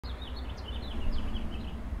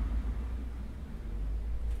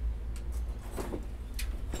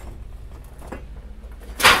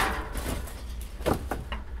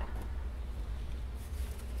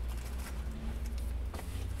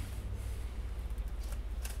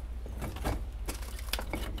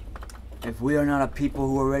If we are not a people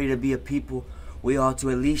who are ready to be a people, we ought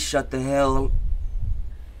to at least shut the hell.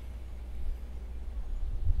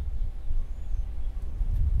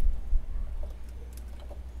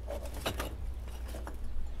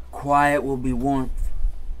 Quiet will be warmth.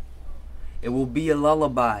 It will be a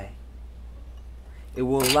lullaby. It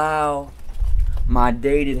will allow my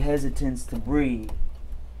dated hesitance to breathe.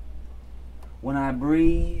 When I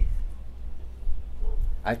breathe,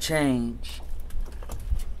 I change.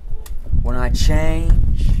 When I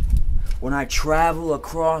change, when I travel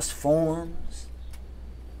across forms,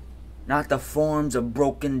 not the forms of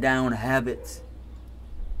broken down habits,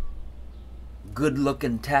 good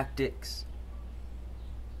looking tactics,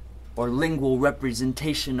 or lingual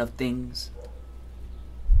representation of things,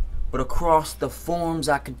 but across the forms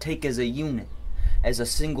I can take as a unit, as a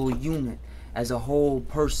single unit, as a whole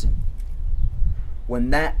person.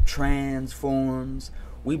 When that transforms,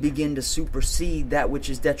 we begin to supersede that which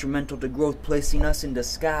is detrimental to growth, placing us into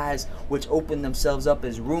skies which open themselves up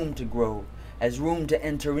as room to grow, as room to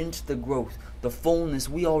enter into the growth, the fullness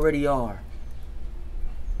we already are.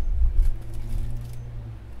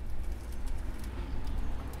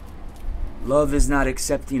 Love is not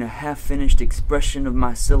accepting a half-finished expression of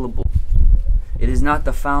my syllable. It is not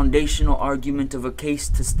the foundational argument of a case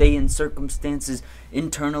to stay in circumstances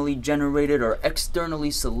internally generated or externally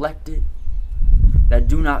selected that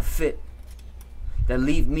do not fit, that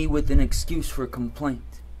leave me with an excuse for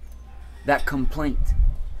complaint. That complaint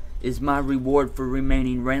is my reward for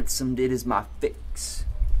remaining ransomed. It is my fix,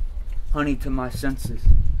 honey to my senses.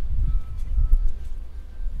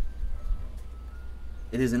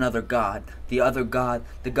 It is another God, the other God,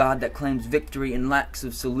 the God that claims victory in lacks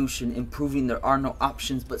of solution, in proving there are no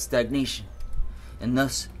options but stagnation. And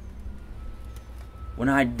thus, when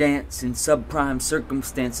I dance in subprime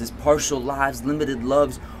circumstances, partial lives, limited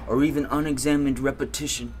loves, or even unexamined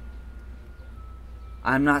repetition,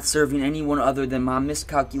 I am not serving anyone other than my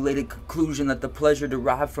miscalculated conclusion that the pleasure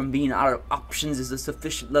derived from being out of options is a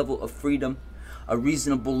sufficient level of freedom, a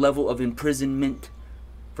reasonable level of imprisonment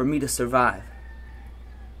for me to survive.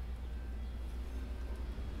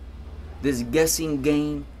 This guessing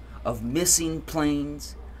game of missing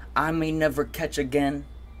planes I may never catch again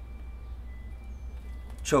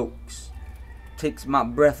chokes, takes my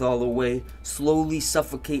breath all away, slowly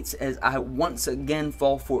suffocates as I once again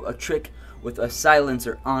fall for a trick with a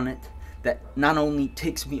silencer on it that not only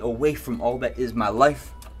takes me away from all that is my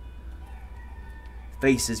life,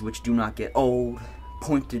 faces which do not get old,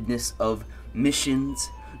 pointedness of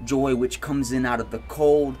missions, joy which comes in out of the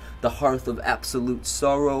cold, the hearth of absolute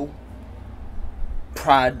sorrow,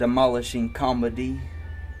 pride-demolishing comedy,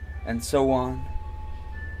 and so on,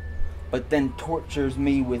 but then tortures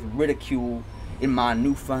me with ridicule in my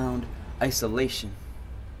newfound isolation.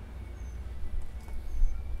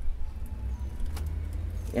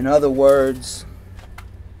 In other words,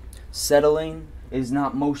 settling is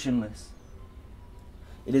not motionless.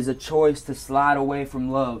 It is a choice to slide away from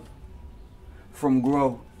love, from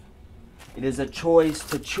growth. It is a choice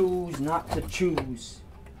to choose not to choose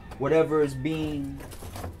whatever is being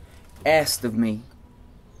asked of me.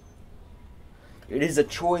 It is a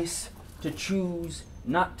choice to choose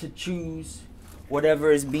not to choose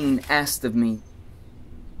whatever is being asked of me.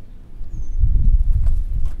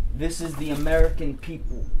 This is the American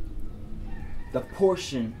people, the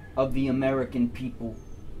portion of the American people,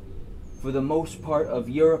 for the most part of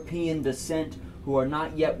European descent, who are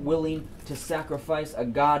not yet willing to sacrifice a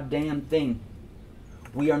goddamn thing.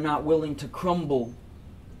 We are not willing to crumble,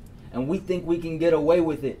 and we think we can get away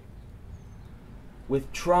with it,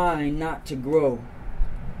 with trying not to grow,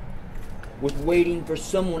 with waiting for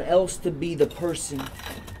someone else to be the person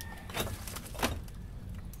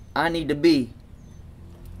I need to be,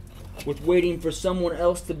 with waiting for someone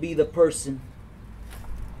else to be the person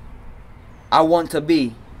I want to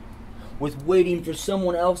be, with waiting for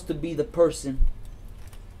someone else to be the person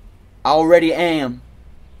I already am.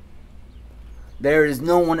 There is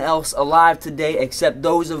no one else alive today except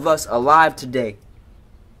those of us alive today.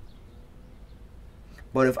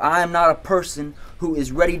 But if I am not a person who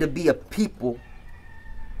is ready to be a people,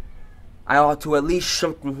 I ought to at least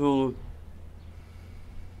shut the hell.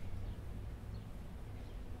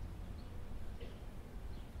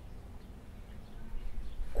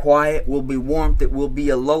 Quiet will be warmth. It will be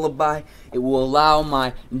a lullaby. It will allow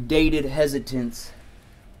my dated hesitance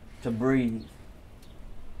to breathe.